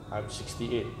I'm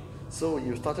 68. So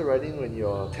you started riding when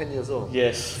you're 10 years old?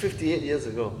 Yes. 58 years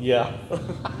ago. Yeah.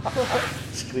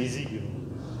 It's crazy, you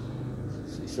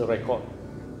know. It's a record.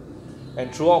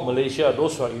 And throughout Malaysia,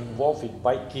 those who are involved in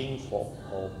biking or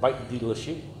bike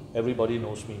dealership, everybody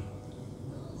knows me.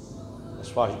 As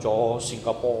far as Johor,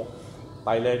 Singapore,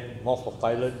 Thailand, north of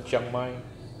Thailand, Chiang Mai.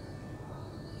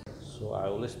 So I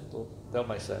always tell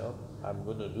myself, I'm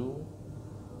going to do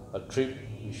a trip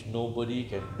which nobody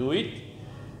can do it,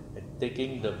 and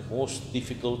taking the most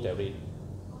difficult terrain.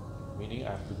 Meaning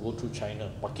I have to go through China,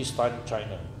 Pakistan,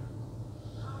 China.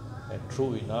 And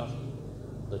true enough,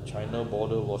 the China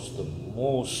border was the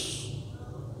most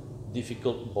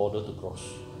difficult border to cross,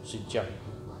 Xinjiang.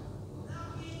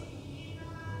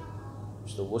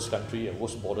 It's the worst country and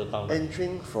worst border town.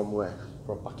 Entering from where?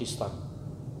 From Pakistan.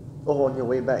 Oh, on your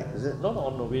way back, is it? No,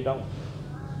 on the way down.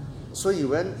 So you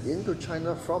went into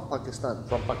China from Pakistan?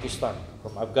 From Pakistan.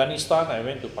 From Afghanistan, I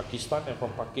went to Pakistan, and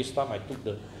from Pakistan, I took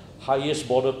the highest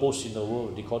border post in the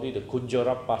world. They call it the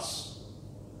Kunjara Pass.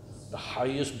 The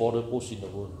highest border post in the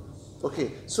world.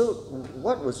 Okay, so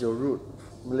what was your route?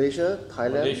 Malaysia,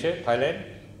 Thailand? Malaysia, Thailand,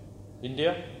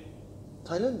 India.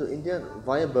 Thailand to India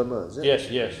via Burma, is it?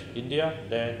 Yes. India,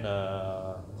 then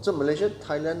So Malaysia,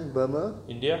 Thailand, Burma,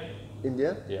 India.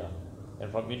 India, Yeah. And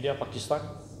from India, Pakistan.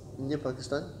 India,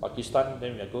 Pakistan. Pakistan,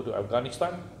 then I go to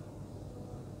Afghanistan.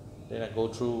 Then I go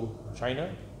through China.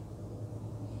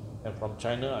 And from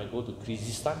China, I go to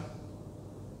Kyrgyzstan,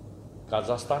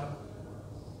 Kazakhstan,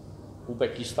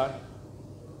 Uzbekistan,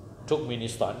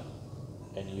 Turkmenistan,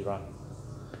 and Iran.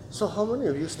 So how many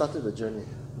of you started the journey?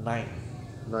 9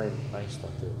 9.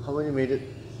 started. How many made it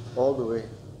all the way?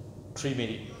 3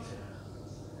 minutes.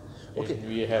 Okay. And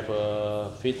we have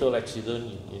a fatal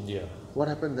accident in India. What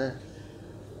happened there?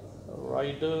 A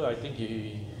rider, I think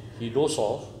he dozed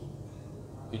off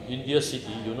in India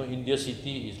City. You know, India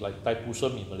City is like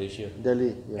Thaipusam in Malaysia.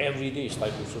 Delhi, yeah. Every day is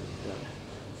Thaipusam.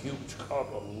 Huge crowd,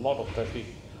 a lot of traffic.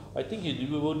 I think we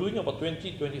were doing about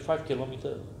 20-25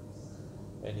 kilometers.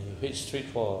 And he hit straight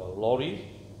for a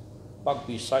lorry, parked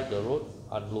beside the road,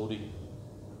 unloading.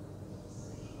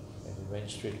 And he went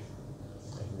straight.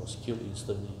 And he was killed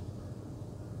instantly.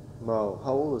 Wow,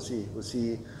 how old was he? Was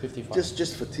he 55.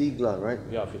 just fatigued, right?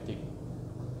 Yeah, 50.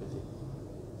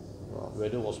 Wow.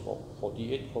 Weather was about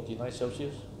 48, 49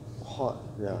 Celsius. Hot,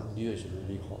 yeah. India is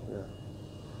really hot. Yeah.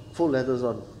 Full leathers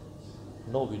on.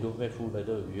 No, we don't wear full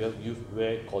leather. You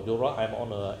wear Cordura. I'm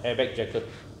on an airbag jacket.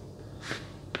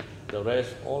 The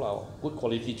rest, all are good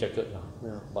quality jacket,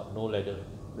 Yeah. but no leather.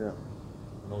 Yeah.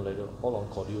 No leather, all on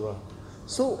Cordura.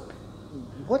 So,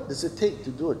 what does it take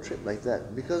to do a trip like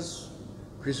that? Because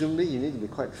presumably you need to be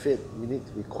quite fit. You need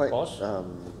to be quite, course.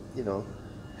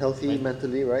 healthy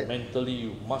mentally, right? Mentally,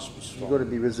 you must be You strong. got to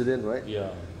be resilient, right?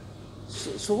 Yeah.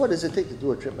 So what does it take to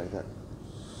do a trip like that?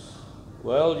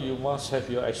 Well, you must have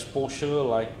your exposure.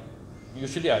 Like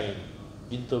usually, I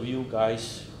interview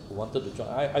guys who wanted to join.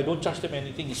 I don't charge them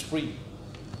anything. It's free.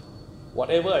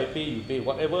 Whatever I pay, you pay.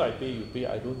 Whatever I pay, you pay.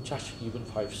 I don't charge even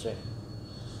 5 cents.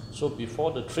 So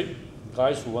before the trip,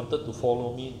 guys who wanted to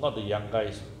follow me, not the young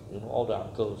guys, all the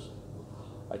uncles,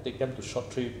 I take them to short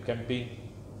trip, camping,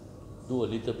 do a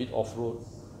little bit off-road.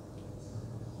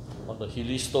 On the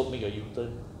hilly slope, make a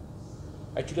U-turn.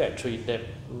 Actually, I train them.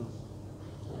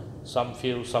 Some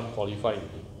fail, some qualify.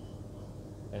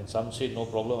 And some say, no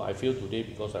problem, I failed today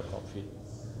because I'm not fit.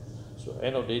 So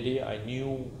end of the day, I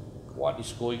knew what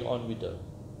is going on with the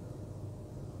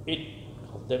 8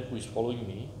 of them who is following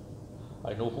me.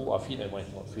 I know who are fit and who are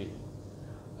not fit.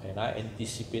 And I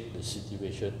anticipate the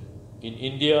situation. In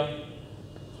India,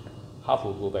 half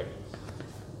will go back.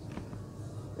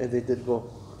 And they did go.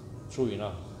 True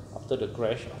enough. After the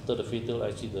crash, after the fatal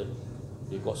accident,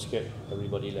 they got scared.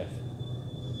 Everybody left.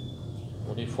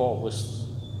 Only 4 of us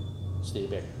stay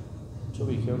back. So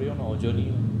we carry on our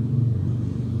journey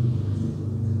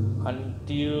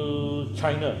until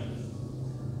China.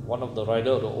 One of the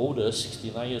rider, the oldest,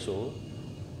 69 years old,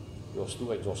 he was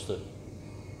too exhausted.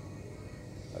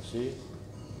 I say,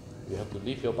 you have to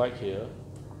leave your bike here,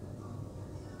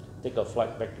 take a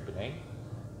flight back to Penang,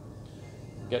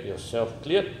 get yourself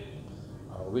cleared.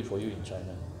 I'll wait for you in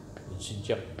China, in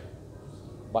Xinjiang.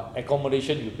 But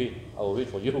accommodation you pay, I will wait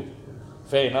for you.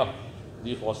 Fair enough.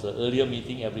 This was the earlier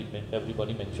meeting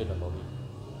everybody mentioned about it.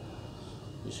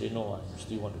 He said, no, I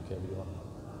still want to carry on.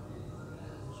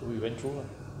 So we went through.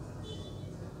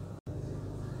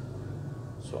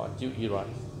 So until Iran,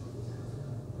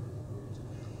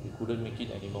 we couldn't make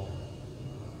it anymore.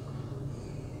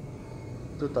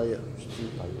 Too tired. Still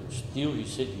tired. Still he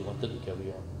said he wanted to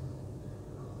carry on.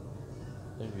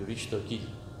 Then we reached Turkey.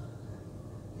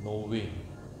 No way.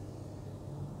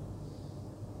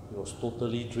 was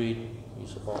totally drained.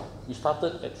 He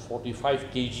started at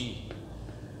 45 kg.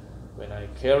 When I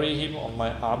carry him on my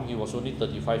arm, he was only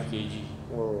 35 kg.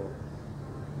 Whoa.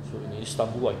 So in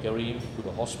Istanbul, I carry him to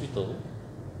the hospital,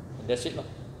 and that's it.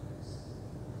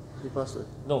 He passed away.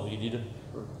 No, he didn't.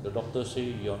 The doctor say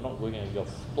you're not going and you're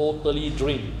totally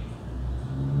drained.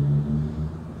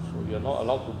 So you're not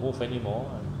allowed to move anymore.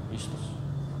 And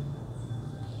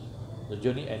the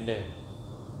journey ended.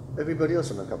 Everybody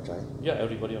else on the Kapchai. Yeah,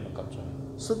 everybody on the Kapchai.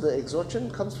 So the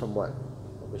exhaustion comes from what?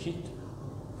 The heat.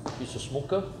 He's a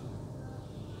smoker.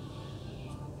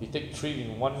 He take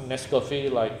 3-in-1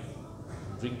 Nescafe like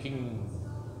drinking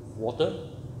water.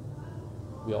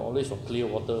 We are always on clear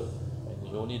water, and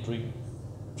he only drink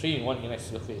 3-in-1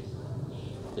 Nescafe,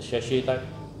 the sachet type.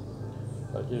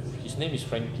 His name is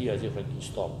Frankie. I said, Frankie,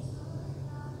 stop.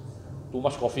 Too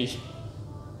much coffee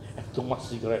and too much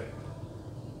cigarette.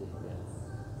 Yeah.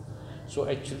 So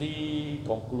actually,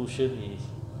 conclusion is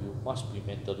you must be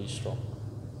mentally strong.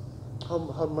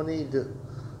 How many?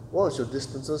 What was your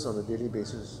distances on a daily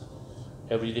basis?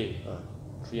 Every day,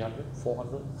 300,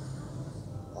 400.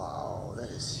 Wow, that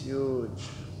is huge.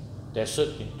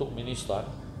 Desert in Turkmenistan,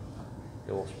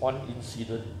 there was one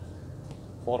incident,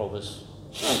 4 of us.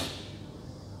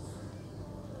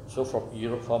 So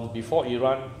from before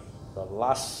Iran, the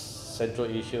last Central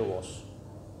Asia was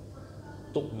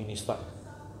Turkmenistan,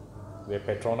 where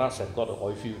Petronas had got an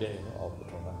oil field there, our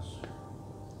Petronas.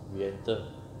 We enter,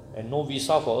 and no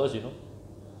visa for us,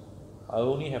 I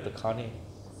only have the carnet.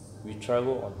 We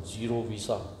travel on 0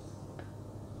 visa.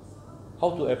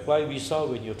 How to apply visa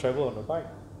when you travel on a bike?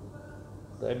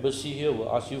 The embassy here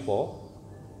will ask you for,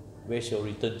 where's your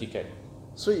return ticket?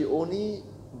 So you only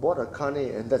bought a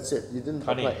carnet and that's it? You didn't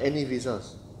Carnet. apply any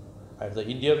visas? I have the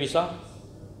India visa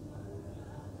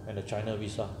and the China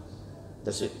visa.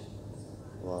 That's it.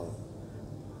 Wow.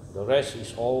 The rest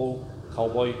is all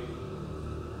cowboy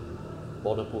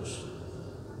border post.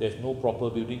 There's no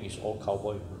proper building, it's all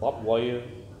cowboy. Barbed wire,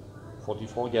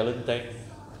 44-gallon tank,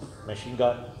 machine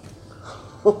gun.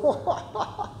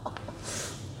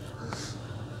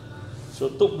 So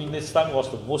Turkmenistan was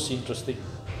the most interesting.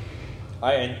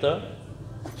 I entered,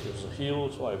 it was a hill,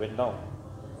 so I went down.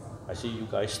 I said, you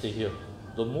guys stay here,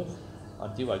 don't move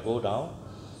until I go down.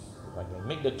 If I can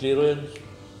make the clearance,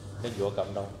 then you all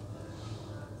come down.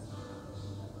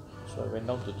 So I went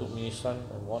down to Turkmenistan,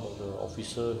 and one of the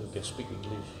officers who can speak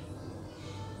English.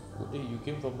 Good day, you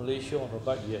came from Malaysia on a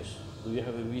bike? Yes. Do you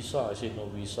have a visa? I said, no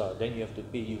visa. Then you have to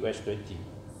pay US 20.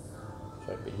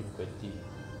 So I paid him 20.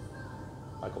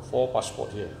 I got 4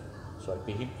 passports here. So I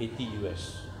paid him 80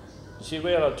 US. He said,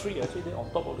 where are 3? I said, they're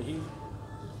on top of the hill.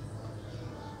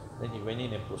 Then he went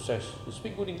in and processed. He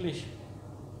speak good English.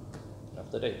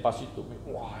 After that, he passed it to me.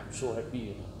 Wow, I'm so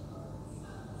happy.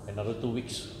 Another 2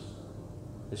 weeks.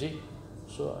 You see?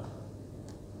 So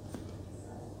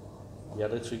the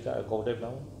other 3 guys, I called them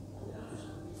now.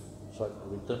 So I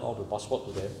returned all the passport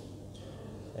to them.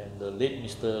 And the late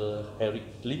Mr. Eric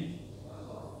Lim,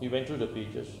 he went through the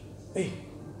pages. Hey,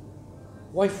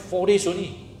 why 4 days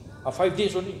only? 5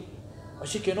 days only? I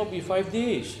said, cannot be 5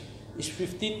 days. It's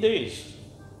 15 days.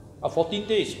 14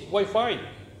 days. Why 5?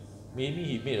 Maybe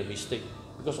he made a mistake.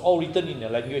 Because all written in the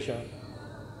language. So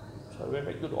I went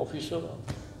back to the officer.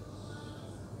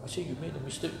 I said, you made a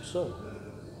mistake, sir.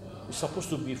 It's supposed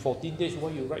to be 14 days. Why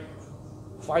you write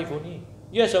 5 only?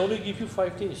 Yes, I only give you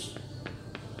 5 days.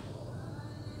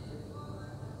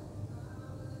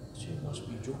 I said, you must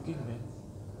be joking, man.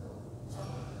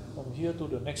 From here to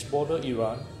the next border,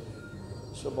 Iran,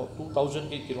 it's about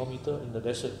 2,008 kilometers in the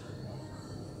desert.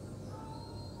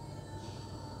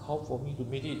 How for me to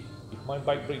meet it? If my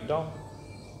bike breaks down,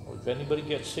 or if anybody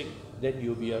gets sick, then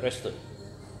you'll be arrested.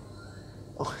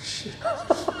 Oh shit.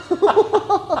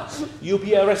 You'll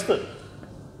be arrested.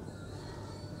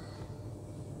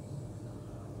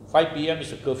 5 p.m.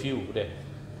 is a curfew over there.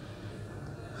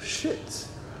 Shit.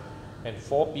 And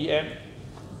 4 p.m.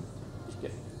 is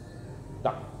there.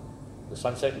 Dark. The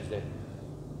sunset is there.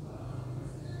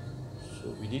 So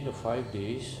within the 5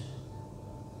 days,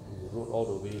 we rode all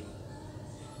the way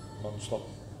non-stop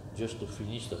just to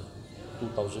finish the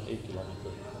 2,008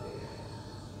 kilometers.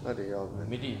 Bloody hell, We man.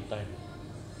 made it in time.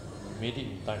 We made it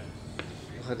in time.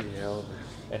 Bloody hell, man.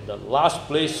 And the last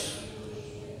place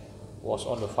was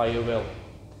on the fire well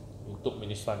in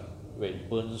Turkmenistan, where it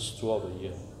burns throughout the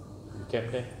year. We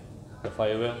camped there, the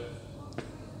fire well,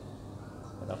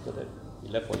 and after that, we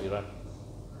left for Iran.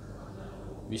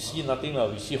 We see nothing,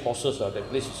 we see horses. That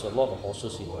place is a lot of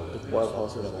horses in Turkmenistan. Wild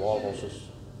horses. Yeah, wild horses.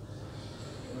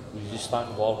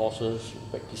 Uzbekistan, wild horses.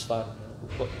 Uzbekistan.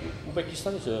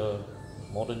 Uzbekistan is a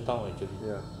modern town actually.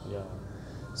 Yeah. Yeah.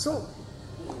 So,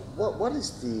 What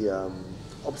is the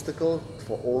obstacle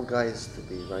for old guys to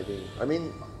be riding? I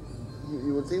mean,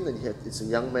 you would think that it's a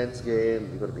young man's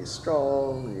game. You got to be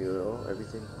strong,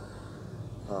 everything.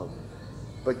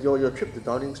 But your trip to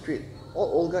Downing Street,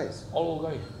 all old guys. All old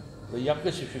guys. The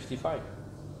youngest is 55.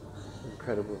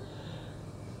 Incredible.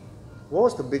 What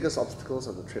was the biggest obstacles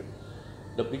on the trip?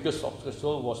 The biggest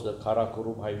obstacle was the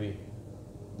Karakorum Highway,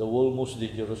 the world's most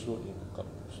dangerous road in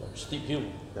some steep hill.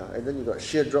 Yeah, and then you got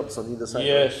sheer drops on either side.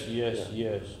 Yes, right?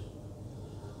 yes.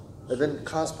 And then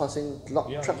cars passing,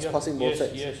 trucks passing both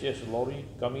sides. Yes. Lorry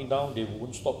coming down, they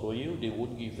won't stop for you, they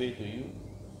won't give way to you.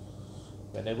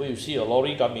 Whenever you see a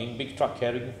lorry coming, big truck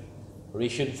carrying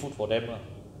ration food for them,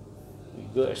 you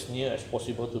go as near as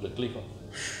possible to the cliff.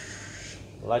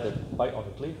 Light the bike on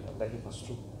the cliff and let him pass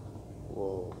through.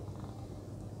 Whoa.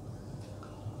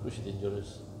 Which is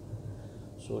dangerous.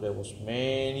 So there was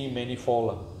many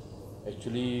fall.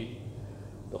 Actually,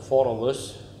 the four of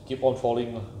us keep on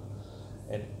falling.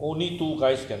 And only two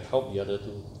guys can help the other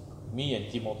two. Me and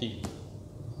Timothy.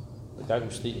 The guy who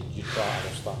stayed in Jitra,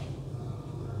 our staff.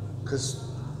 Because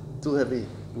too heavy.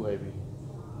 Too heavy.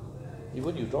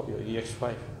 Even you drop your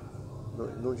EX5.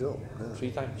 No joke. Yeah.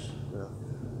 3 times. Yeah.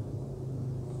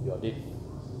 You are dead.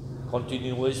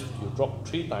 Continuous, you drop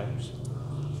 3 times.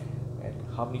 And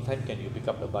how many times can you pick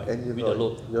up the bike And with the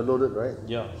load? You're loaded, right?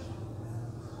 Yeah.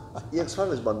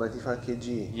 EX5 is about 95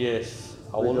 kg. Yes.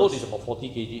 Our But load yours- is about 40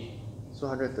 kg. So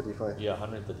 135. Yeah,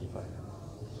 135.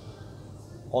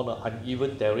 On an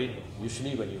uneven terrain,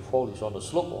 usually when you fall, it's on the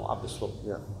slope or up the slope.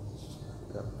 Yeah.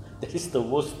 That is the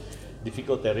most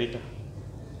difficult terrain.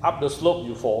 Up the slope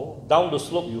you fall, down the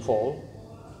slope you fall.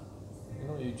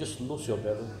 You just lose your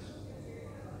balance.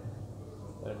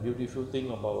 And beautiful thing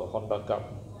about a Honda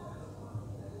Cup,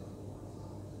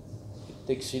 it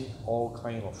takes in all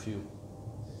kind of fuel.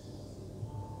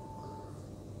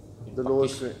 In The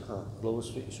lowest Pakistan, rate,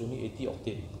 lowest rate is only 80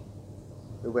 octane.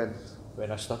 It went.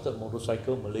 When I started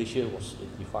motorcycle, Malaysia was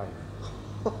 85.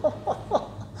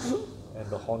 And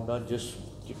the Honda just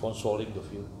keep on swallowing the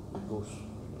fuel. It goes.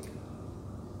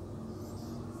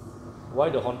 Why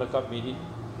the Honda Cup made it?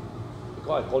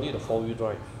 Because I call it a 4-wheel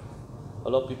drive. A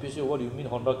lot of people say, what do you mean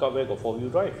Honda Cup where got 4-wheel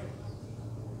drive?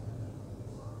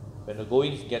 When the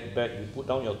goings get bad, you put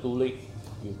down your 2 leg,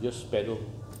 you just pedal.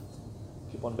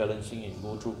 Keep on balancing and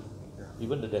go through. Yeah.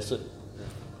 Even the desert.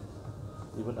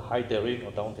 Even the high terrain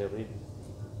or down terrain.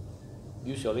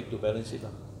 Use your leg to balance it.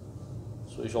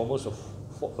 So it's almost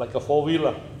like a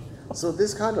 4-wheel. So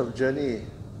this kind of journey,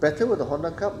 better with a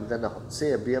Honda Cup than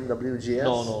say a BMW GS?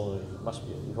 No, it must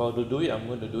be. If I were to do it, I'm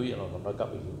going to do it on a Honda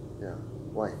Cup again. Yeah.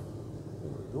 Why?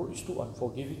 The road is too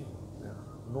unforgiving. Yeah.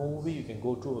 No way you can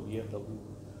go through a BMW.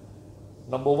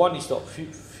 Number one is the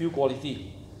fuel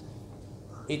quality.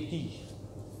 80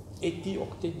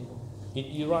 octane, in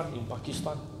Iran, in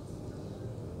Pakistan.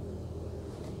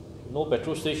 No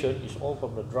petrol station, it's all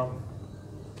from the drum.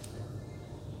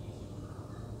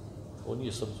 Only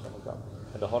a certain Honda Cup.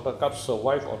 And the Honda Cup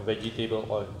survive on vegetable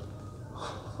oil.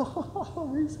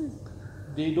 Amazing.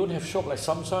 They don't have shop like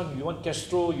Samsung, you want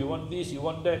Castro, you want this, you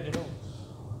want that,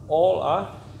 All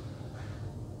are,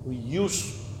 we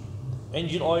use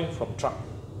engine oil from truck.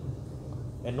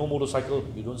 And no motorcycle,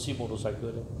 you don't see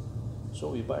motorcycle there. So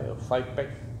we buy a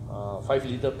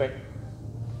 5-liter pack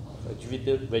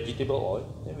vegetable oil,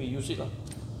 then we use it. And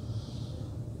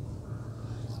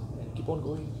keep on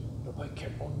going. The bike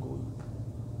kept on going.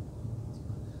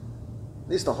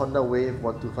 This is the Honda Wave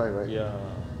 125, right? Yeah.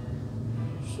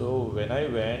 So when I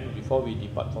went, before we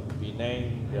depart from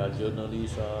Penang, there are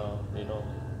journalists,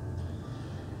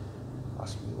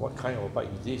 ask me what kind of bike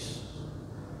is this.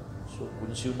 So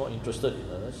once you're not interested in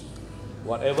us,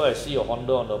 whatever I see a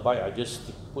Honda on the bike, I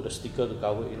just put a sticker to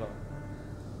cover it.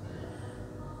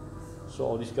 So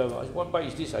all these guys ask, what bike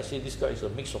is this? I say this guy is a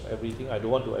mix of everything. I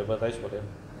don't want to advertise for them.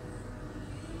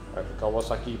 I have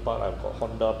Kawasaki part, I've got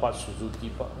Honda parts, Suzuki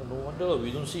part. No wonder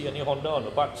we don't see any Honda on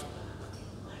the parts.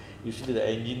 Usually the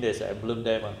engine, there's an emblem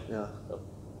there, Yeah. the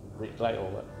brake light or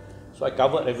what. So I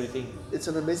covered everything. It's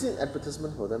an amazing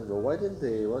advertisement for them though. Why didn't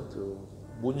they want to?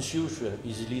 Boon Siu should have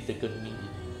easily taken me in.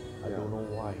 I Yeah. don't know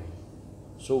why.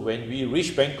 So when we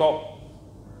reached Bangkok,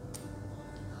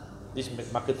 this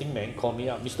marketing man called me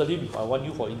up. Mr. Lim, I want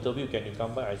you for interview. Can you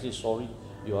come by? I said, sorry,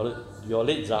 you're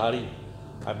late, Zahari.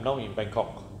 I'm now in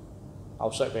Bangkok,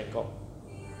 outside Bangkok.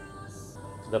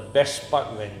 The best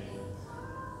part when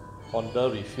Honda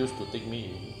refused to take me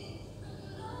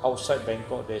in, outside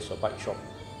Bangkok there's a bike shop,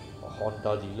 a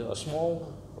Honda dealer, a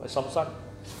small, like Samsung.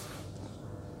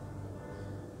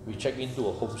 We checked into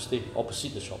a homestay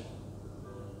opposite the shop.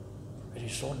 And he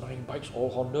saw 9 bikes, all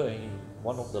Honda, and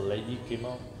one of the lady came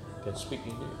out. can speak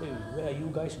English. Hey, where are you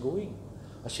guys going?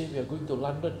 I said, we are going to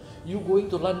London. You going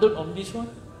to London on this one?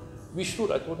 Which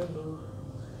route? I told them, no.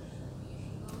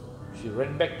 She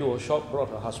ran back to her shop, brought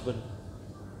her husband.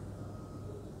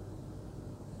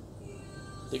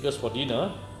 Take us for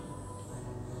dinner.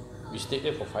 We stayed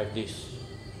there for 5 days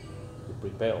to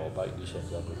prepare our bike dish and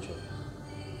temperature.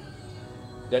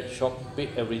 That shop paid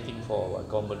everything for our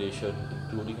accommodation,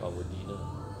 including our dinner.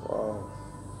 Wow.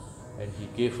 And he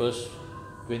gave us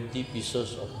 20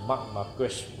 pieces of Marc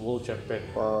Marquez World Champion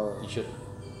Wow. t-shirt.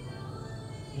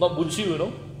 Not Bunsiu, you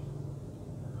know.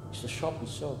 It's the shop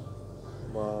itself.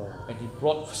 Wow. And he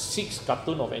brought 6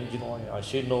 cartons of engine oil. I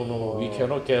said, no, we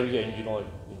cannot carry engine oil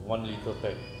in 1 liter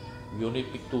pack. We only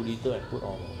pick 2 liter and put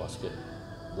on our basket.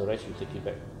 The rest you take it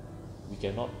back. We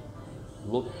cannot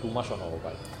load too much on our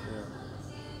bike. Yeah.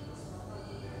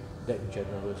 That in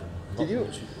general.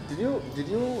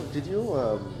 Did you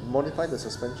modify the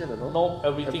suspension or not? No,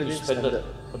 everything is standard.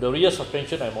 The rear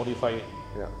suspension I modified it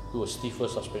Yeah. to a stiffer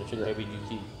suspension, heavy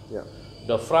duty. Yeah.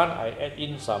 The front I add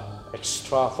in some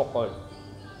extra fork oil,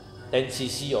 10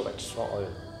 cc of extra oil,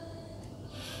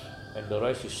 and the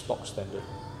rest is stock standard.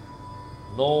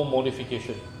 No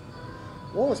modification.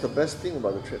 What was the best thing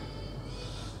about the trip?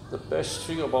 The best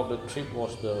thing about the trip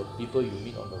was the people you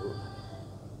meet on the road.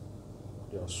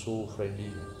 They are so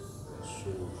friendly,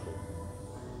 so friendly.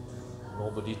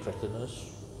 Nobody threatens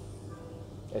us,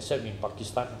 except in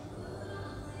Pakistan.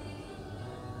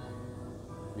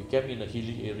 We came in a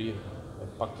hilly area,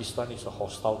 and Pakistan is a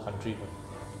hostile country.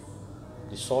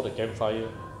 They saw the campfire.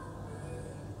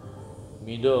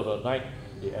 Middle of the night,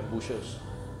 they ambush us.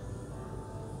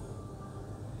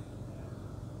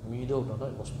 Middle of the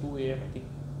night was 2 a.m. I think,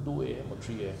 2 a.m. or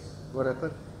 3 a.m. What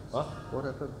happened? Huh? What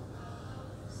happened?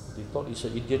 They thought it's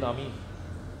an Indian army.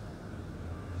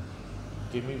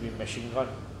 Came in with machine gun.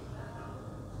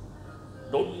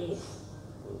 Don't move.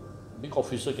 Big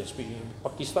officer can speak English.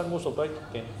 Pakistan, most of them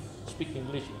can speak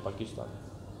English in Pakistan.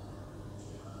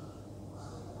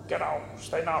 Get out,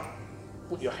 stand up,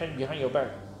 put your hand behind your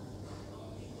back.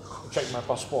 Check my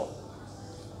passport.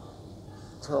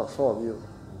 So, 4 of you.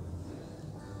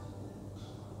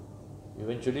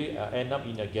 Eventually, I end up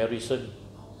in a garrison.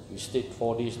 We stayed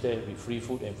 4 days there with free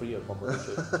food and free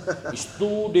accommodation. It's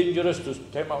too dangerous to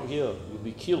camp out here. You'll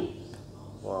be killed.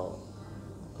 Wow.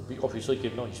 The big officer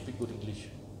came down. He speak good English.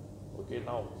 Okay,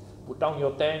 now put down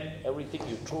your tent. Everything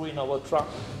you throw in our truck.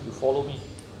 You follow me.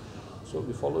 So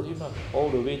we followed him all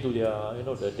the way to their,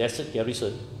 the desert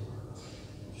garrison.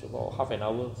 It's about half an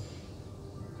hour.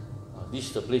 This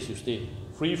is the place you stay.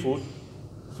 Free food,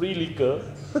 free liquor.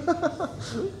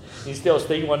 Instead of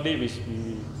staying 1 day, we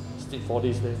stayed 4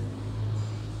 days there.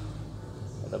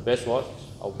 And the best was,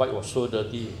 our bike was so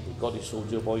dirty, we got the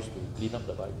soldier boys to clean up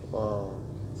the bike. Wow.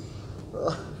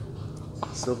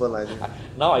 Silver lining.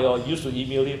 Now I used to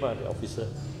email him, the officer.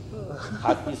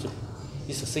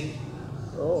 He's a Singh.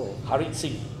 Oh. Harit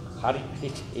Singh. Harit,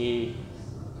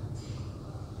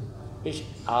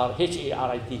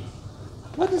 Harit.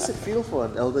 What does it feel for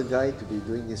an elder guy to be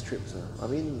doing these trips? I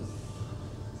mean,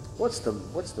 what's the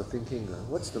thinking?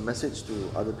 What's the message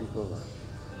to other people?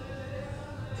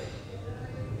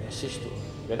 Message to,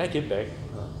 when I came back,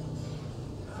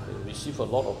 I received a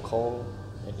lot of call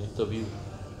and interview,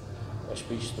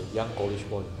 especially the young college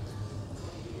boy.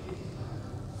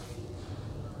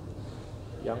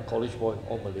 Young college boy,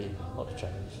 all Malay, not the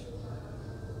Chinese.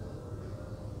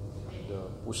 The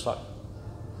Pusat,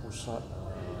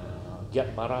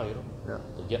 Giat Mara, Yeah.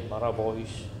 the Giat Mara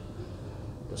boys,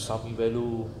 the Sami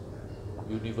Velu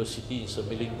University in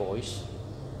Semiling boys.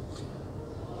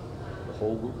 The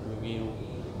whole group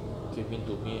came in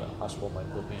to me, asked for my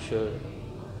permission.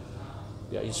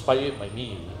 They are inspired by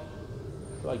me.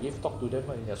 So I gave talk to them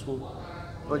in their school.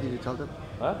 What did you tell them?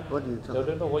 Huh? What did you tell Tell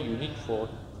them? them what you need for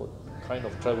kind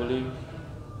of traveling.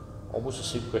 Almost the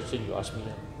same question you asked me.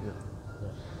 Yeah.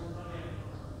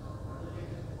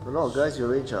 A lot of guys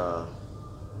your age are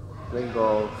playing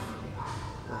golf,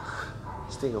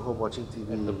 staying at home watching TV.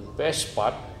 And the best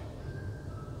part,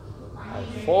 I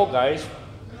have 4 guys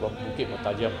from Bukit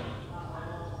Mertajam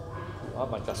who are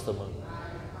my customer.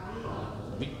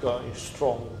 Big guy,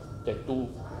 strong, tattoo.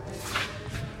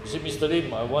 He said, Mr.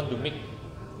 Lim, I want to make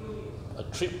a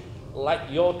trip like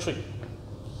your trip.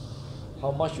 How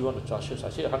much you want to charge us? I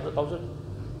said 100,000.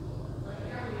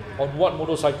 On what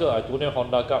motorcycle? I told them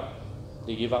Honda Cup.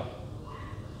 They gave up.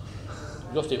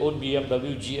 Because they own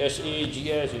BMW, GSA,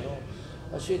 GS,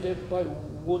 I said that bike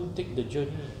won't take the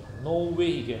journey. No way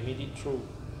he can make it through.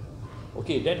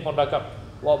 Okay, then Honda Cup.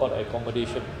 What about the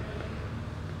accommodation?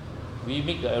 We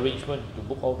make the arrangement to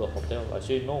book all the hotel. I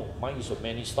said no, mine is a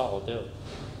many-star hotel.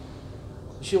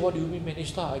 He said, what do you mean many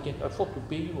star? I can afford to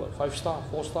pay you what, 5 star,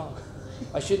 4 star.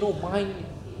 I said, no, my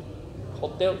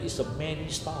hotel is a many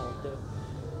star hotel.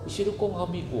 He said, look, how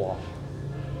many wow.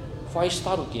 5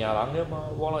 star to kia lang dia ma,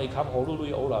 wala ikam all the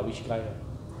way ola which guy.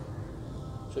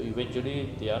 So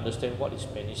eventually they understand what is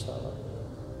many star.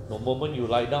 The moment you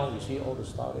lie down, you see all the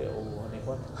stars there. Oh,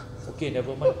 what? Okay,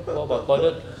 never mind. What about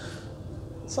toilet?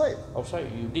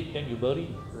 Outside, you dig, then you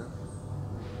bury.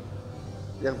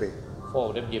 Yang big. 4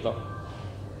 of them gave up.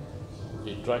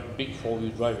 They drive big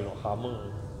 4-wheel drive, you know,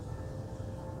 Hummer,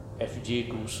 FJ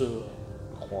Cruiser,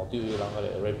 Rambo,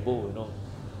 you know.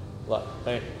 But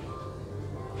man,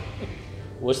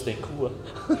 worse than cool.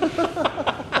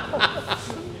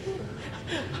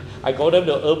 I call them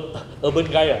the urban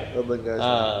guy. Urban guys.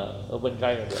 Urban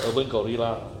guy, the urban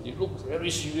gorilla. They look very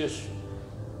serious.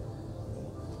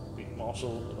 Big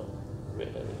muscle, you know.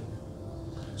 Very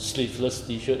sleeveless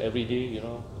t-shirt every day, you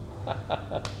know.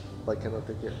 But cannot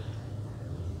take it.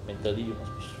 Mentally, you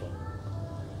must be strong.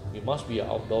 You must be an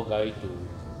outdoor guy to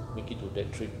make it to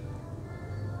that trip.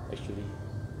 Actually,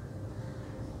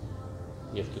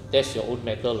 you have to test your own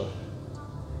mettle.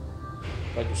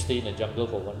 Try to stay in the jungle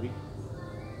for 1 week.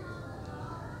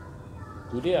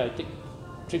 Today I take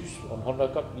trips on Honda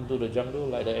Cup into the jungle,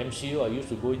 like the MCO. I used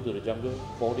to go into the jungle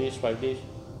 4 days, 5 days.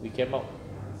 We camp out.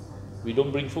 We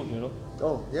don't bring food, you know.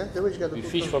 Oh, yeah? Then where you get the We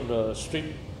food fish from the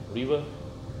stream, river.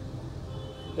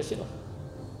 That's it.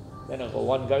 Then I got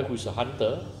one guy who is a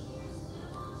hunter.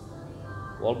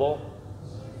 Wild boar.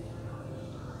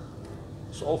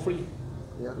 It's all free.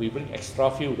 Yeah. We bring extra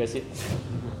fuel, that's it.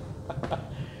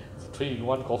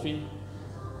 3-in-1 coffee.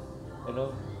 You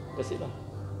know, that's it.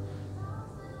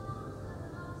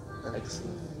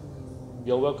 Excellent.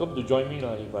 You're welcome to join me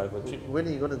if I have a trip. When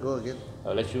are you going to go again?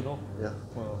 I'll let you know. Yeah.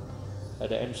 At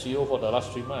the MCO for the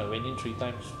last 3 months, I went in 3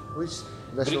 times. Which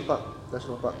national park?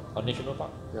 National park. National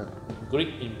Park. Yeah.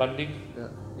 Greek in Banding. Yeah.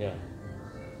 Yeah.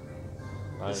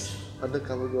 Nice.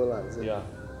 Undercover go lah, is it? Yeah.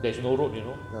 There's no road, you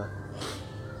know. Yeah.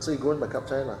 So you going by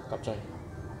Kapchai lah? Kapchai.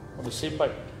 On the same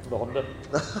bike, the Honda.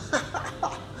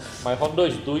 My Honda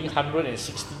is doing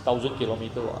 160,000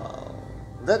 kilometers. Wow.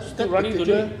 That Still running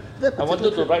today. That I wanted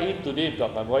to trip, ride in today,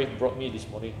 but my wife brought me this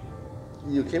morning.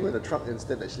 You came with a truck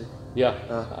instead, actually. Yeah.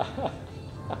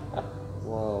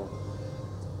 Wow.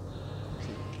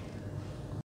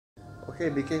 Okay,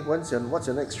 BK, what's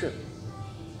your next trip?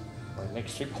 My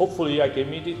next trip, hopefully I can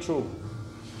meet it through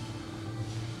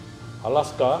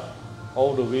Alaska,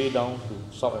 all the way down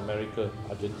to South America,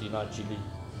 Argentina, Chile,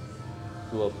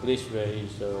 to a place where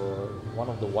is one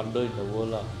of the wonder in the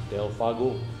world, Del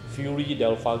Fuego, Fury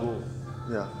Del Fuego.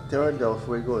 Yeah, Tierra del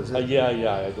Fuego, is it? Yeah,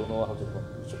 I don't know how to call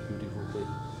it. It's a beautiful place.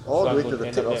 All So the way I'm to going the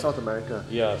tip end of up South America.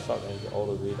 there. Yeah, South America, all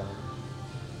the way down.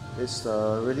 It's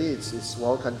really it's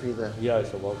wild country there. Yeah,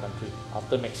 it's a wild country.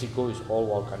 After Mexico, it's all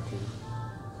wild country.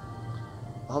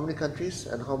 How many countries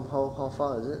and how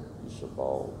far is it? It's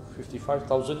about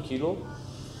 55,000 kilo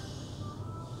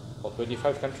for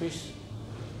 25 countries.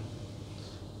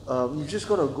 You just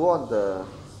gotta go on the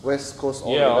west coast.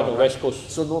 All Yeah, the way on the down, west right? coast.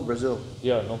 So no Brazil.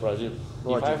 Yeah, no Brazil.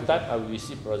 No If I have Argentina. time, I will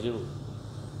visit Brazil.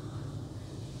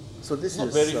 So this Not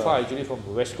is very far actually, from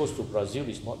the west coast to Brazil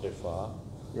is not that far.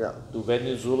 Yeah, To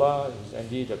Venezuela,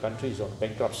 indeed the country is on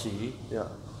bankruptcy. yeah,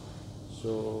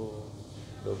 So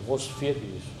the most feared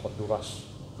is Honduras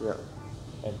yeah,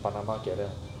 and Panama Canal.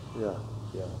 yeah.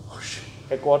 Yeah. Oh shit.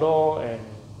 Ecuador and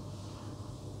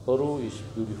Peru is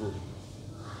beautiful.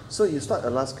 So you start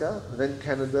Alaska, then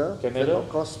Canada, Canada. then of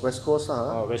course West Coast,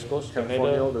 West Coast,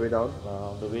 California all Canada, the way down,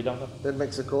 on the way down. then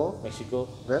Mexico, Mexico.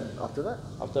 then after that,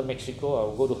 After Mexico, I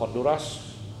will go to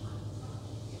Honduras.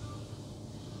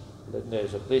 Then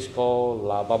there's a place called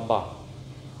La Bamba.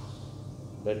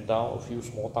 Then down a few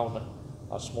small towns,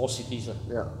 small cities,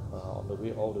 yeah. on the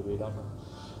way, all the way down.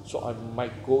 So I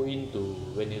might go into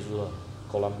Venezuela,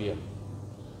 Colombia.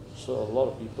 So a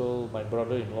lot of people, my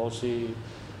brother-in-law say,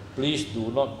 please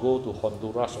do not go to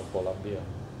Honduras or Colombia.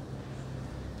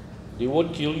 They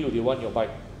won't kill you, they want your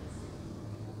bike.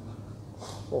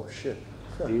 Oh shit.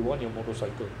 They want your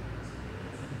motorcycle.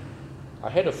 I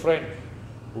had a friend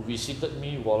who visited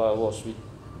me while I was with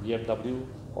BMW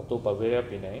Auto Bavaria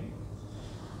Penang.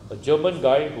 A German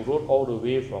guy who rode all the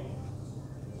way from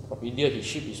India. He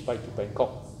shipped his bike to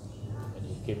Bangkok, and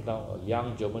he came down, a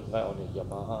young German guy on a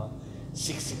Yamaha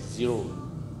 660.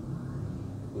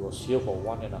 He was here for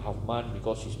 1.5 months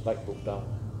because his bike broke down.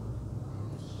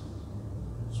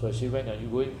 So I said, when are you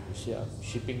going? He said, I'm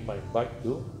shipping my bike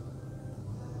to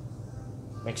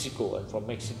Mexico, and from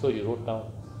Mexico he rode down,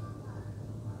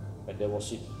 and that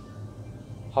was it.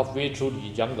 Halfway through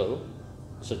the jungle,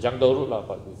 it's a jungle road lah,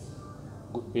 but with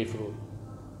good paved road.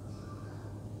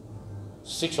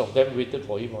 6 of them waited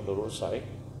for him on the roadside,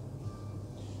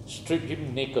 stripped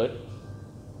him naked,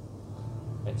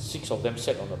 and 6 of them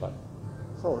sat on the bike.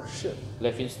 Oh shit.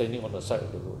 Left him standing on the side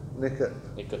of the road,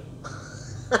 naked.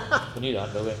 Only the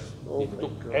underwear. Oh They my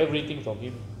took God. everything from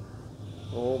him.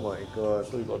 Oh my god.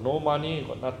 So he got no money,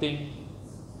 got nothing.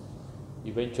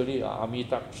 Eventually, an army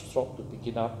truck stopped to pick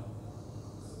him up.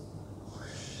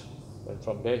 And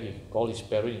from there, he called his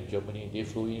parents in Germany. They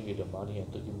flew in with the money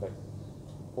and took him back.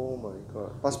 Oh my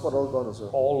god. Passport all gone also.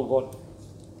 All gone.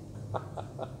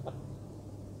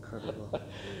 Incredible.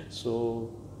 So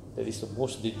that is the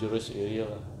most dangerous area.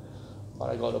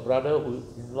 But I got a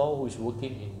brother-in-law who is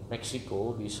working in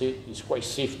Mexico. He said it's quite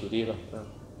safe today. Yeah.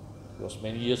 It was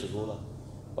many years ago,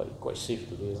 but it's quite safe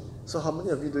today. So how many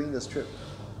of you doing this trip?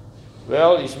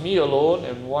 Well, it's me alone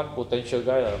and one potential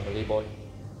guy, a Malay boy.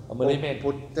 A Malay man.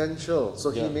 Potential. So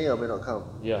Yeah. he may or may not come.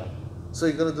 Yeah. So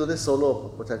you're gonna do this solo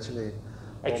potentially.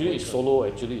 Actually, it's solo.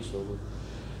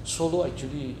 Solo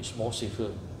actually is more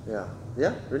safer, Yeah.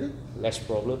 Yeah, really? less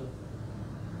problem.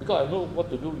 Because I know what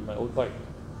to do with my own bike.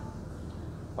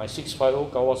 My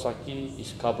 650 Kawasaki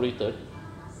is carbureted.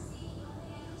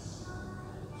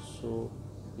 So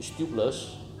it's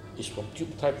tubeless. It's from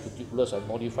tube type to tubeless. I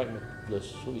modified my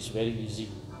tubeless. So it's very easy.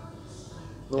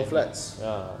 No And- flats.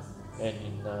 Yeah. And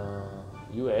in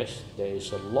US, there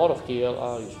is a lot of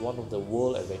KLR. It's one of the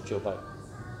world adventure bike.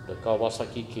 The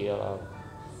Kawasaki KLR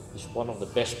is one of the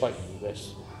best bike in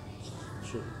US.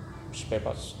 So spare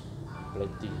parts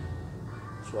plenty.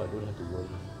 So I don't have to worry.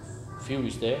 Fuel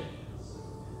is there.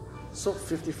 So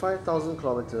 55,000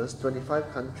 kilometers,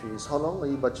 25 countries. How long are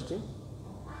you budgeting?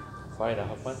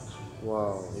 5.5 months.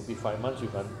 Wow. Maybe 5 months.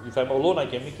 If I'm alone, I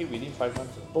can make it within 5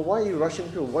 months. But why are you rushing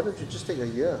through? Why don't you just take a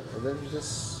year and then you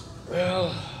just...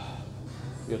 Well,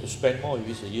 you have to spend more if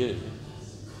it's a year. You see.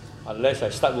 Unless I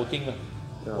start working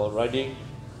Yeah. while riding.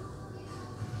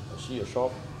 I see a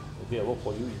shop. Maybe I work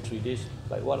for you in 3 days,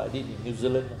 like what I did in New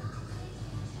Zealand.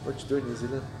 What you do in New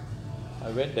Zealand? I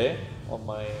went there on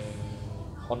my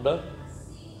Honda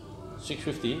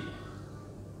 650,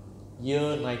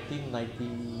 year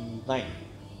 1999.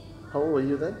 How old were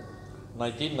you then?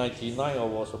 1999, I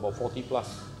was about 40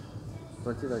 plus.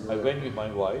 I 1999. went with my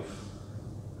wife,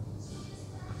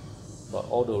 but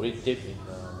all the red tape in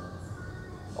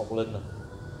Auckland.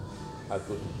 I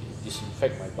could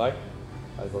disinfect my bike.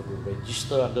 I got to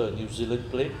register under a New Zealand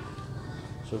plate.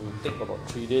 So we take about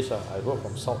 3 days. I rode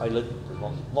from South Island to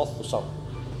north to south.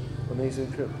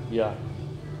 Amazing trip. Yeah.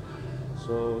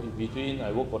 So in between,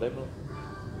 I work for them.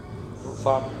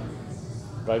 Farm,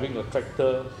 driving a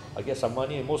tractor. I get some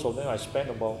money, and most of them I spend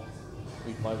about,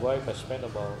 with my wife, I spend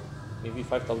about maybe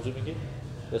 5,000 ringgit.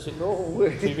 That's it. No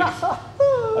way. 3 weeks.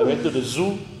 I went to the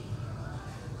zoo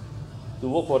to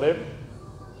work for them.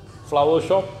 Flower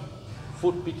shop,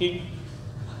 food picking.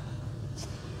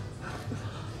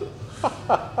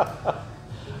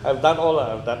 I've done all.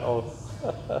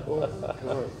 Oh my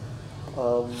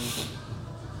god.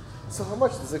 So how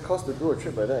much does it cost to do a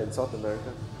trip like that in South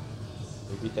America?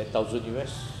 Maybe 10,000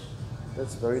 US.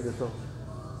 That's very little.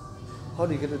 How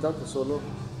do you get it down to solo?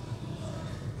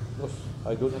 Because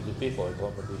I don't have to pay for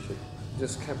accommodation.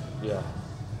 Just camp. Yeah.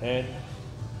 And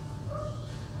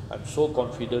I'm so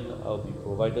confident I'll be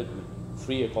provided with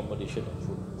free accommodation and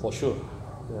food, for sure.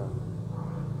 Yeah.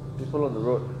 People on the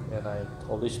road. And I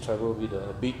always travel with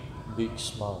a big, big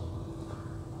smile.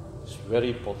 It's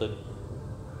very important.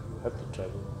 You have to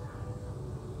travel.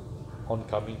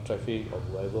 Oncoming traffic or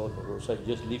whoever on the roadside,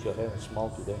 just leave your hand and smile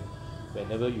to them.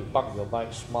 Whenever you park your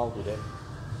bike, smile to them.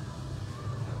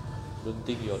 Don't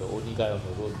think you're the only guy on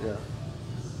the road. Yeah.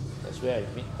 That's where I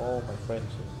meet all my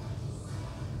friends.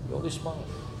 You always smile.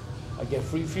 I get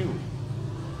free fuel.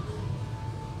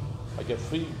 I get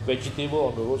free vegetable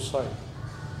on the roadside.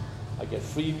 I get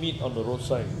free meat on the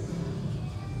roadside.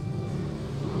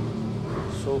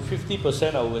 So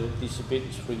 50% I will anticipate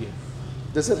is free.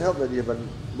 Does it help that you have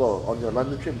on your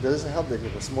London trip, does it help that you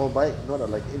have a small bike, not a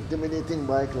like intimidating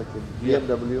bike like a Yeah.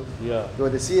 BMW? Yeah.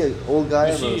 When they see an old guy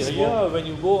You on a see, small... yeah, when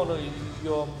you go on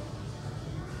you're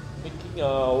making,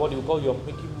 you're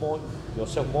making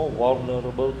yourself more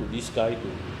vulnerable to this guy to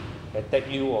attack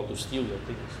you or to steal your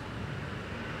things.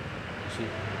 You see,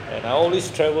 and I always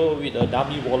travel with a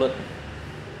dummy wallet.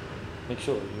 Make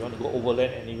sure you want to go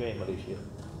overland anywhere in Malaysia.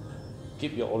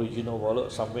 Keep your original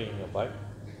wallet somewhere in your bike.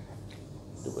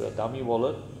 Do a dummy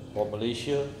wallet for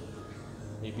Malaysia.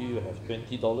 Maybe you have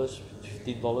 $20,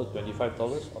 $15,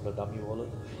 $25 on the dummy wallet,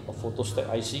 or photostat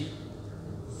IC.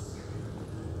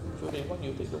 So they want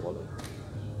you to take the wallet.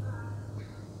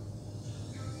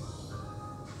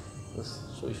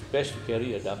 So it's best to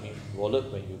carry a dummy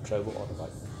wallet when you travel on a bike.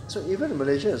 So even in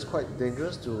Malaysia, it's quite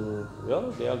dangerous to.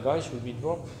 Well, there are guys who've been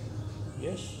robbed.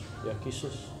 Yes, there are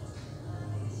cases.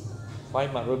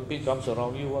 5 Ringgit comes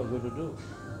around you, what are you going to do?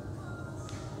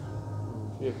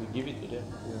 You have to give it to them.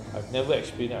 Yeah. I've never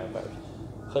experienced it, but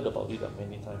I've heard about it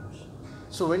many times.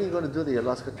 So when are you going to do the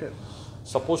Alaska trip?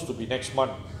 Supposed to be next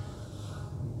month.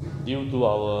 Due to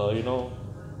our,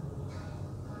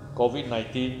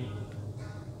 COVID-19,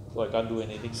 so I can't do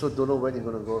anything. So don't know when you're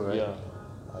going to go, right? Yeah,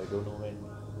 I don't know when.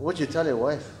 What you tell your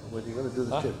wife when you're going to do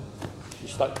the Huh? trip? She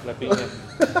started clapping hands.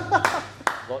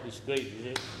 God is great,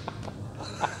 is it?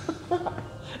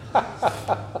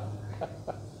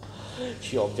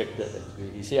 She objected actually.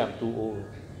 He said I'm too old.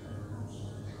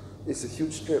 It's a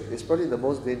huge trip. It's probably the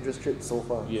most dangerous trip so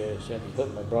far. Yes, and he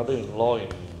heard my brother-in-law in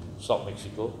South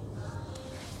Mexico,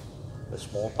 a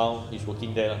small town, he's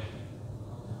working there.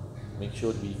 Make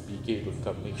sure the BK don't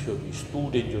come, make sure it's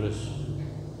too dangerous.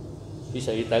 He's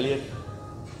an Italian.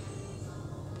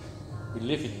 He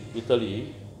lives in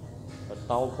Italy, a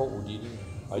town called Udine.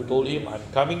 I told him, I'm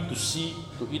coming to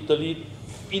Italy,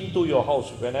 into your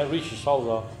house. When I reached his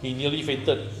house, he nearly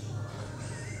fainted.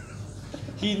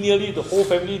 The whole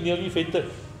family nearly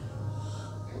fainted.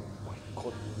 Oh my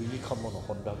God, you really come on a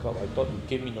Honda Cup. I thought you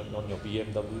came in on your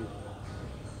BMW.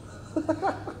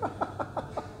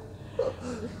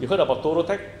 You heard about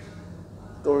Torotech?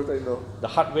 Torotech, no. The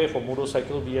hardware for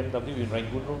motorcycle BMW in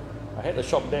Rangoon Road. I had a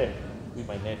shop there with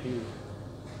my nephew.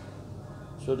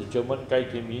 So the German guy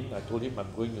came in. I told him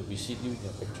I'm going to visit you in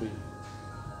your factory.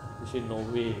 He said, no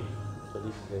way. I told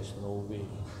him, there's no way.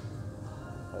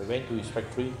 I went to his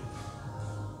factory.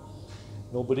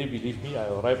 Nobody believed me. I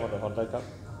arrived on a Honda Cup.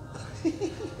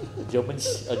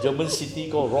 A German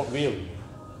city called Rottweil.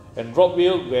 And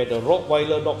Rottweil, where the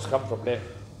Rottweiler dogs come from there.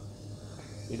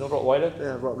 You know Rottweiler?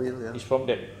 Yeah, Rottweil, yeah. It's from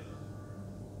that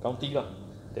county,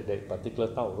 that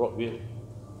particular town, Rottweil.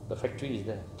 The factory is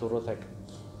there, Torotech,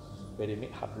 where they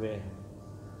make hardware.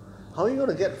 How are you going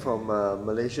to get from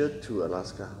Malaysia to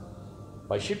Alaska?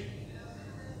 By ship,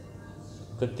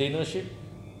 container ship.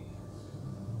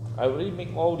 I already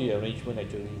make all the arrangement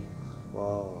actually.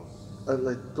 Wow.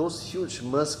 Like those huge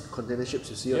Maersk container ships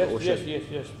you see on the ocean?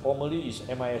 Yes. Formerly it's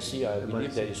MISC. I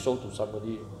believe that it's sold to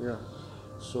somebody. Yeah.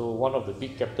 So one of the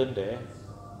big captain there,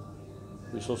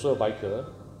 who is also a biker,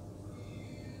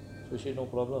 so he said no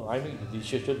problem. I make the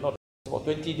decision not for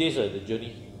 20 days the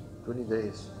journey 20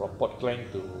 days. from Port Klang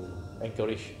to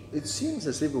Anchorage. It seems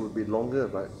as if it would be longer,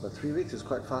 right? But 3 weeks is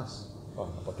quite fast.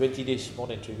 About 20 days, more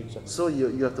than 3 weeks. So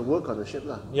you have to work on the ship,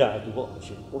 lah. Yeah, I have to work on the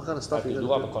ship. What kind of I stuff have you to do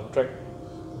going up a contract,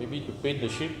 maybe to paint the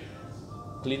ship,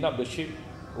 clean up the ship,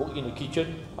 work in the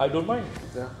kitchen. I don't mind.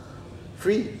 Yeah.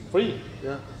 Free. Free.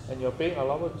 Yeah. And you're paying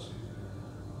allowance.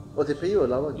 Oh, they pay you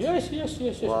allowance? Yes.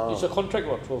 Wow. It's a contract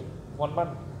work for 1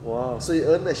 month. Wow. So you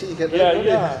earn actually, you can earn money.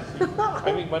 Yeah.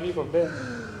 I make money from there.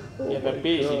 And the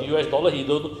pay is in US dollar.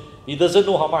 He doesn't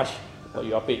know how much, but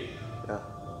you are paid. Yeah.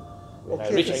 When I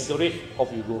reach Anchorage, off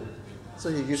you go.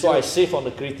 So he gives So you I save on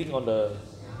the crating.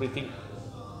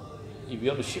 If you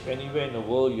want to ship anywhere in the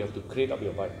world, you have to crate up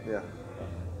your bike. Yeah.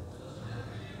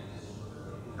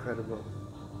 Incredible.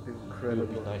 It would Incredible.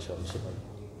 be nice,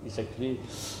 it's actually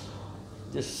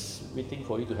just waiting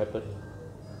for it to happen.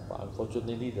 But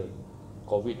unfortunately, the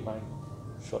COVID-19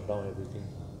 shut down everything.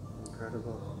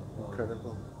 Incredible.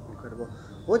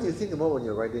 What do you think about when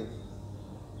you're riding?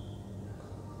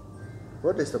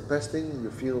 What is the best thing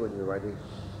you feel when you're riding?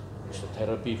 It's a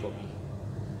therapy for me.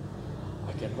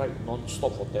 I can ride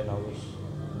non-stop for 10 hours.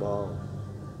 Wow.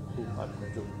 I'm no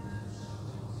joke.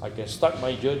 I can start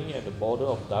my journey at the border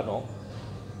of Danong.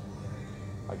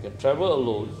 I can travel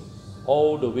alone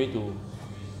all the way to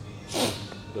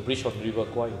the bridge on River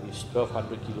Kwai. It's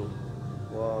 1200 kilo.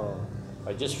 Wow.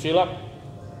 I just fill up,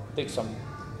 take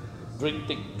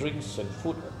drinks and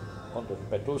food on the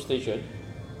petrol station,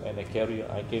 and I carry.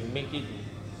 I can make it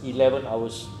 11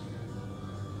 hours,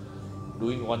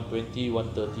 doing 120,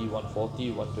 130,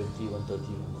 140, 120,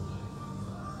 130.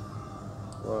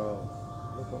 Wow.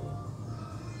 No problem.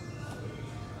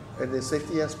 And the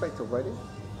safety aspect of riding?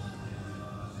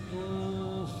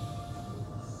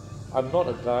 I'm not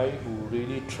a guy who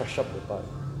really trash up the bike.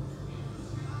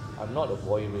 I'm not a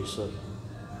boy racer.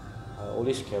 I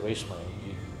always caress my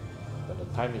engine. When the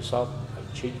time is up, I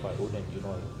change my own engine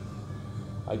oil.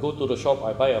 I go to the shop,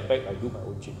 I buy a bag, I do my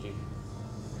own changing.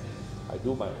 I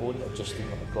do my own adjusting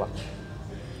on the clutch.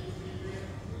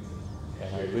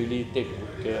 And I really take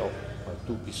good care of my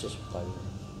 2 pieces of tire.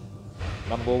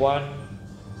 Number 1,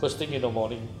 first thing in the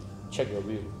morning, check your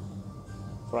wheel,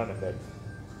 front and back.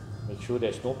 Make sure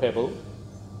there's no pebble,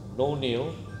 no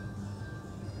nail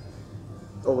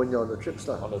Oh, when you're on the trip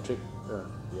stuff? on the trip. Yeah.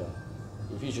 Yeah.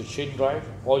 If it's a chain drive,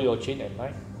 oil your chain at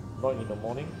night, not in the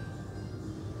morning.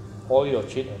 Oil your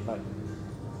chain at night.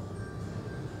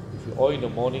 If you oil in the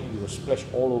morning, you will splash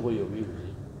all over your wheel.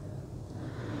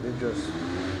 Dangerous.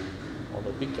 On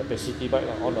the big capacity bike,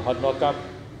 on the Honda Cup,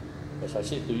 as I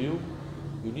said to you,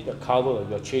 you need a cover,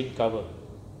 your chain cover,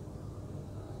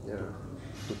 Yeah.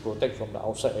 to protect from the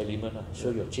outside element.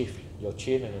 So your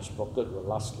chain and your sprocket will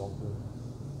last longer.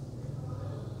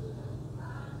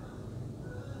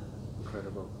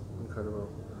 Incredible. Incredible.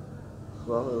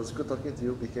 Well, it was good talking to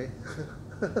you, BK.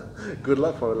 Good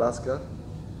luck for Alaska.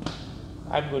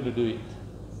 I'm going to do it.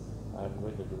 I'm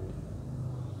going to do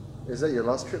it. Is that your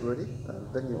last trip already?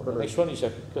 Then you've The got next one is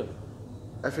Africa.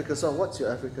 Africa. So what's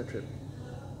your Africa trip?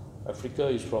 Africa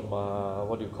is from,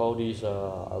 what do you call this, I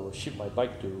will ship my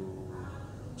bike to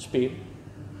Spain,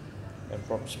 and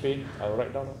from Spain I will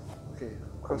ride down. Okay,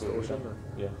 across the ocean.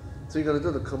 Yeah, So you're gonna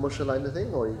do the commercial liner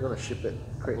thing, or you're gonna ship it?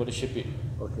 I'm Crate? going to ship it.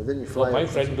 Okay, then you So fly. my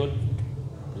across friend it. don't,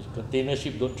 his container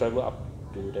ship don't travel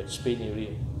up to that Spain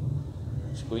area.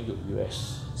 It's going to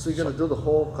US. So you're gonna do the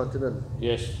whole continent,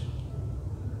 Yes,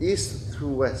 east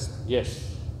through west.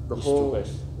 yes. The East whole. to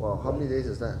west. Wow, how many days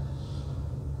is that?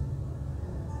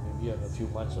 Maybe in a few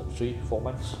months, or 3-4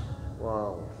 months.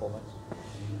 Wow. 4 months.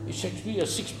 It's actually a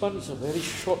 6 months. It's a very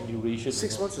short duration.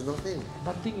 6 months is nothing.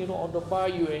 Nothing, on the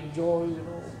bike you enjoy,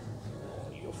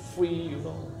 you're free,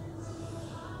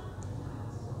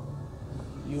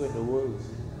 You and the world,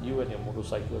 you and your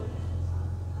motorcycle.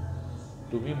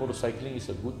 To me, motorcycling is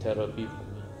a good therapy for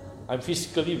me. I'm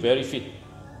physically very fit.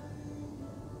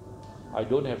 I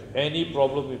don't have any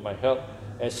problem with my health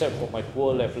except for my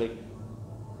poor left leg.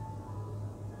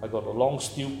 I got a long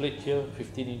steel plate here,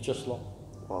 15 inches long.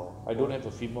 Wow. I don't have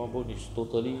a femur bone, it's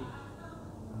totally.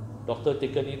 Doctor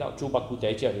taken it out, 2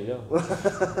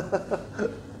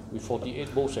 with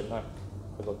 48 bolts at night.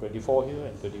 I got 24 here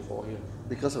and 24 here.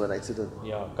 Because of an accident.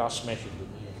 Yeah, car smashed into me.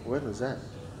 When was that?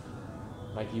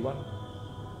 91.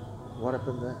 What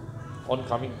happened there?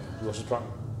 Oncoming, he was drunk.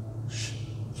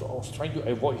 So I was trying to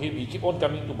avoid him. He kept on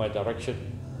coming to my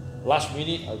direction. Last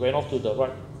minute, I went off to the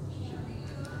right.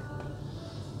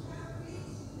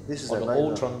 This is On at the night.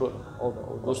 old now. trunk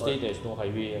road. Those days there's no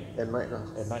highway. At night now.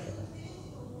 At night.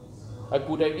 I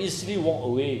could have easily walked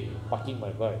away, parking my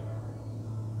bike.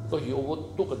 Because he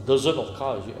overtook a dozen of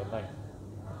cars at night.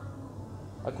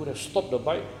 I could have stopped the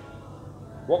bike,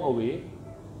 walk away,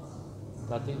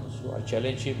 nothing. So I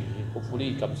challenged him.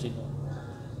 Hopefully he comes in.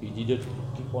 He didn't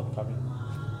keep on coming.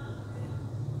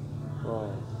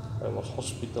 Wow. I was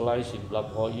hospitalized in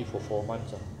Blackboy for 4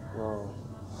 months. Wow.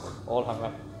 All hung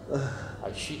up.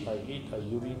 I shit, I eat, I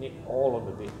urinate all on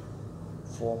the bed.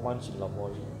 4 months in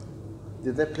Blackboy.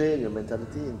 Did that play in your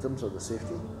mentality in terms of the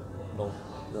safety? No,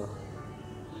 No.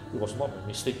 it was not my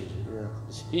mistake. Yeah.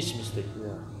 It's his mistake.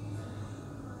 Yeah.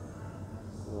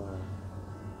 Wow.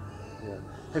 Yeah.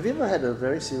 Have you ever had a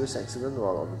very serious accident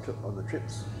while on the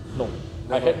trips? No,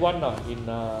 I had one in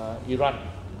Iran.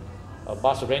 A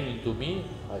bus ran into me.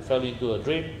 I fell into a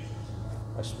drain.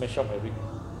 I smashed up my rig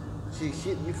He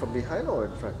hit you from behind or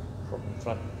in front? from in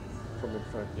front. From in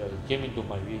front. Yeah, he came into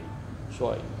my way,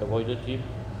 so I avoided him.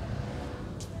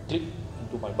 Clipped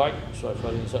into my bike, so I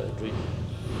fell inside the drain.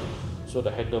 So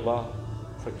the handlebar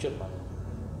fractured my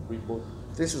rib bone.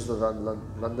 This was the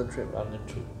London trip. London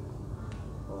trip.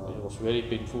 Wow. It was very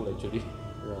painful actually.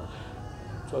 Yeah.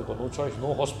 So I got no choice,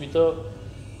 no hospital.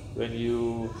 When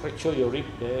you fracture your rib,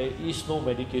 there is no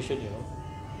medication,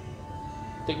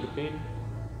 Take the pain,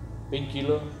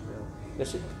 painkiller, Yeah.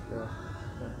 that's it. Yeah.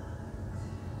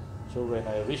 So when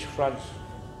I reached France,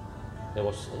 there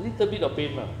was a little bit of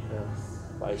pain, Yeah.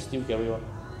 but I still carry on.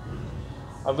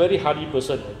 I'm a very hardy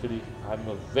person actually. I'm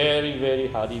a very, very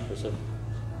hardy person.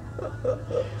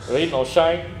 Rain or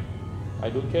shine, I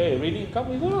don't care. Raining, come,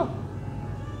 we go lah.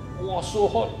 Wow, so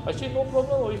hot. I said, no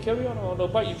problem, you carry on the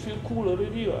bike, you feel cool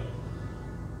already.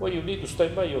 Why you need to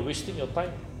stand by, you're wasting your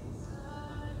time.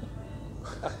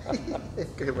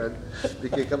 Okay, man.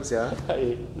 BK comes here.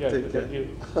 Yeah, Take care. thank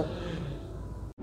you.